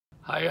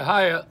Hiya,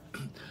 hiya.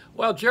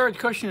 Well, Jared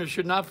Kushner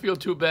should not feel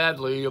too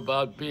badly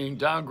about being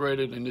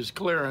downgraded in his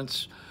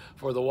clearance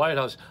for the White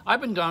House. I've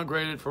been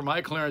downgraded for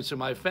my clearance in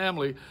my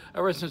family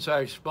ever since I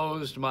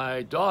exposed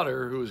my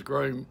daughter, who is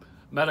growing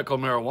medical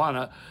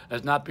marijuana,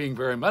 as not being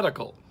very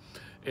medical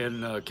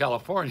in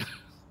California.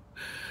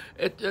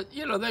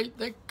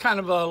 They kind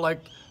of like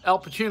Al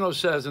Pacino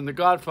says in The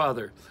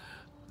Godfather,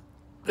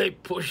 they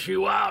push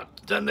you out,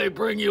 then they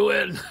bring you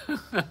in.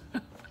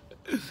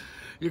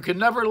 You can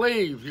never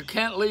leave. You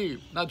can't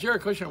leave. Now,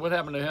 Jared Kushner, what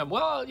happened to him?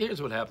 Well,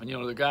 here's what happened.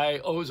 The guy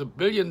owes $1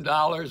 billion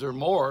or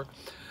more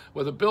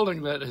with a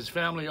building that his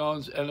family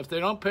owns, and if they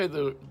don't pay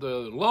the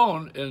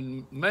loan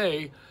in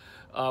May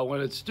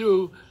when it's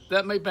due,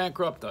 that may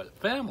bankrupt the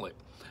family.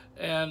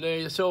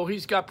 And so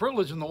he's got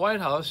privilege in the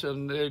White House,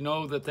 and they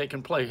know that they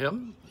can play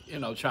him.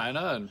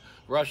 China and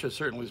Russia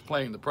certainly is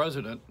playing the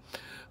president.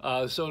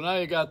 So now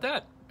you got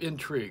that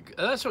intrigue.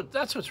 That's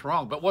what's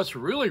wrong. But what's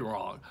really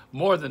wrong,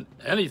 more than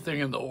anything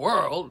in the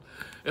world,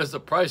 is the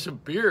price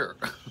of beer.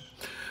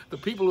 The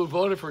people who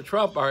voted for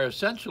Trump are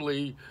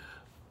essentially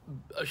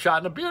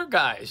shot in a beer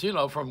guys,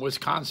 from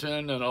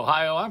Wisconsin and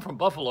Ohio. I'm from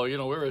Buffalo.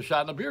 We're a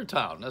shot in a beer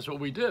town. That's what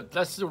we did.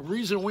 That's the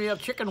reason we have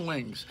chicken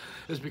wings,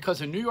 is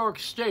because in New York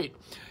State,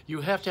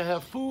 you have to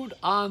have food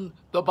on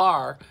the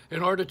bar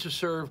in order to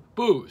serve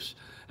booze.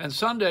 And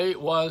Sunday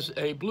was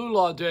a blue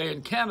law day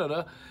in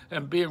Canada,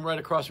 and being right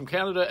across from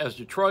Canada, as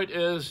Detroit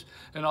is,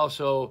 and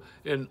also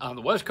on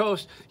the West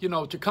Coast,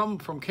 to come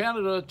from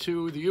Canada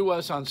to the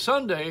U.S. on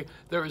Sunday,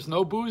 there is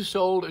no booze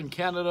sold in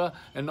Canada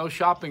and no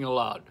shopping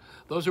allowed.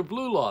 Those are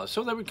blue laws.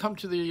 So they would come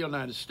to the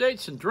United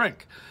States and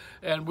drink.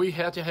 And we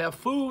had to have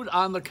food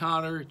on the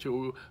counter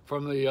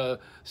from the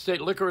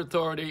state liquor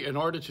authority in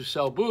order to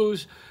sell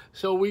booze.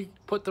 So we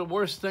put the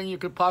worst thing you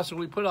could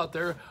possibly put out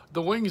there,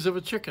 the wings of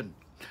a chicken.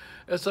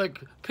 It's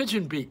like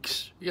pigeon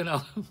beaks,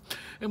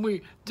 and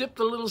we dip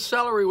the little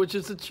celery, which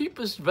is the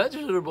cheapest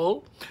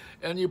vegetable,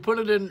 and you put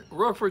it in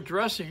Roquefort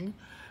dressing,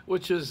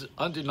 which is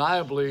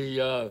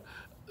undeniably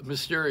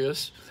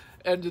mysterious,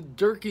 and the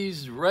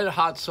Durkee's red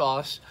hot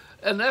sauce,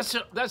 and that's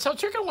how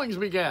chicken wings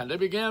began. They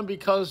began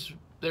because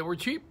they were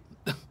cheap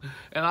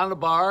and on the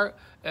bar,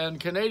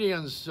 and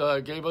Canadians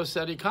gave us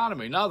that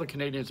economy. Now the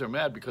Canadians are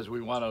mad because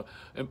we want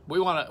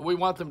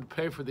them to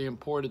pay for the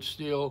imported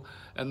steel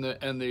and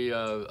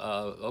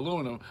the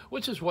aluminum,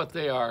 which is what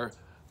they are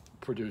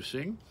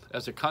producing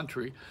as a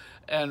country.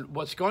 And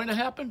what's going to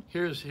happen?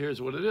 Here's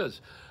what it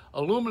is: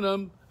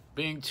 aluminum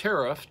being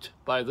tariffed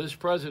by this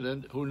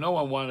president, who no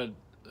one wanted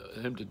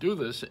him to do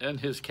this, and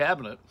his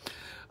cabinet.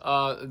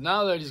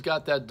 Now that he's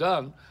got that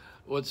done,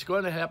 what's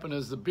going to happen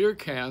is the beer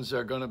cans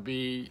are going to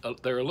be,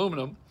 they're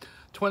aluminum,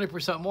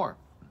 20% more.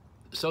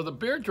 So the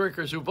beer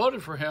drinkers who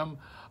voted for him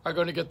are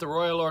going to get the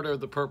Royal Order of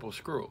the Purple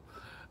Screw.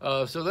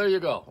 So there you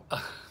go.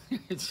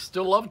 You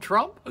still love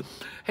Trump?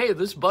 Hey,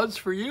 this bud's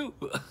for you.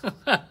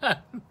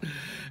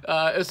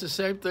 It's the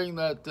same thing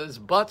that this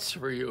butt's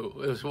for you,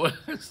 is what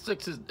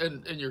sticks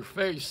in your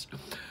face.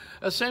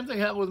 The same thing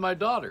happened with my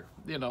daughter.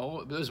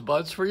 This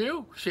bud's for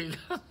you. Same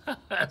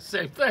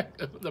thing,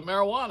 the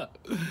marijuana.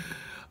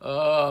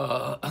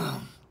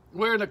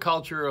 We're in a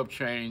culture of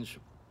change,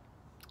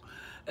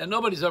 and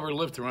nobody's ever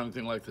lived through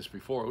anything like this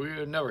before. We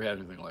had never had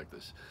anything like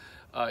this.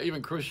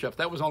 Even Khrushchev,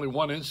 that was only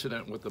one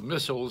incident with the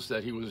missiles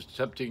that he was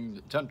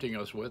tempting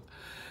us with.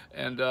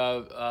 And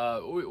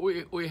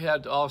we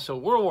had also,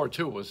 World War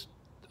II was,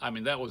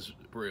 that was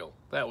real.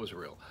 That was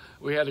real.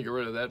 We had to get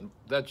rid of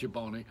that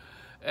jaboni.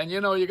 And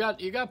you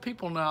got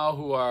people now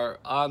who are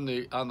on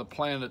the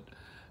planet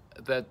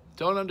that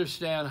don't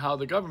understand how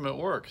the government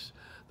works.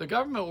 The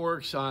government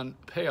works on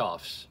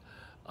payoffs.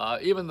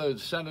 Even the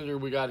senator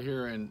we got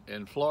here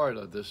in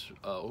Florida,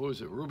 who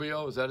is it,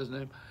 Rubio, is that his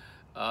name?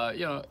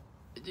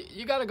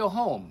 You got to go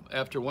home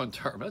after one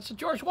term.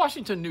 George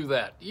Washington knew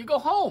that. You go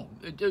home.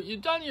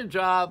 You've done your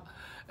job.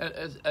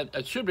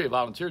 It should be a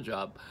volunteer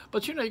job.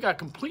 But, you got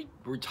complete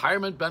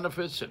retirement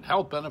benefits and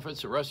health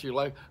benefits the rest of your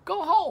life.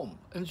 Go home.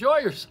 Enjoy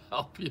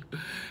yourself.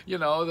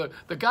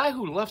 The guy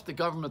who left the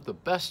government the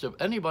best of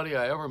anybody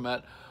I ever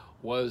met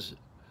was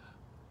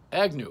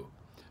Agnew,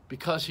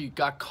 because he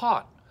got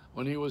caught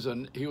when he was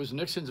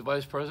Nixon's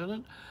vice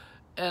president,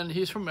 and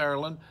he's from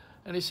Maryland,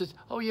 and he says,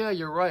 "Oh yeah,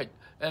 you're right,"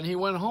 and he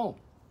went home,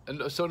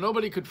 and so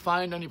nobody could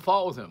find any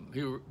fault with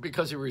him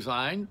because he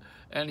resigned,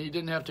 and he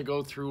didn't have to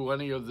go through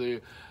any of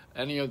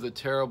the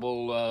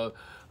terrible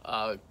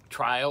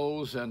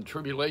trials and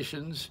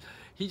tribulations.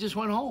 He just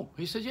went home.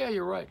 He said, "Yeah,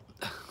 you're right."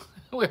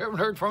 We haven't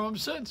heard from him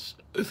since.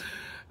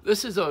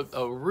 This is a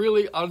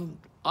really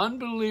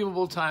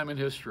unbelievable time in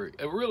history.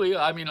 It really,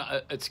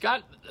 it's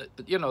got,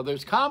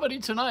 there's comedy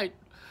tonight.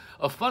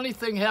 A funny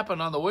thing happened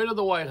on the way to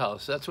the White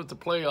House. That's what the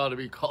play ought to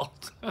be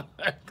called.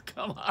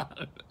 Come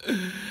on.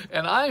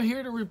 And I'm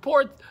here to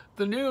report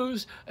the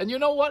news. And you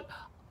know what?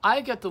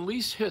 I get the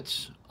least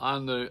hits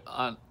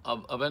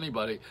of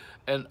anybody,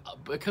 and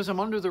because I'm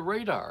under the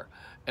radar,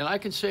 and I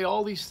can say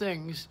all these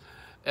things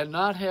and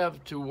not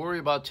have to worry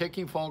about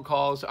taking phone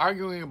calls,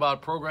 arguing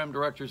about program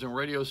directors and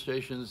radio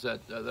stations that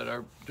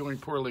are doing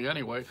poorly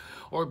anyway,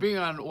 or being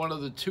on one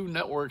of the two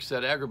networks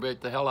that aggravate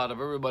the hell out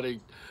of everybody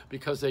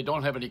because they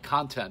don't have any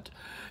content.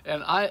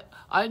 And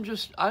I'm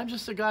just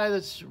a guy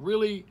that's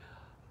really,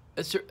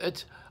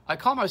 I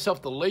call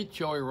myself the late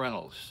Joey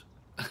Reynolds.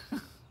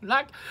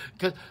 Not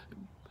because,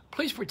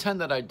 please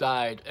pretend that I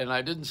died and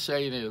I didn't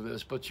say any of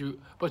this, but you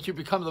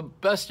become the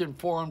best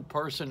informed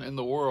person in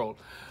the world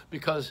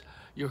because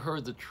you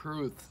heard the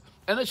truth,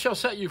 and it shall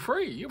set you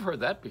free. You've heard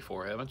that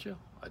before, haven't you?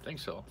 I think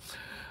so.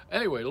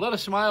 Anyway, let a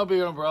smile be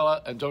your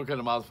umbrella, and don't get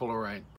a mouthful of rain.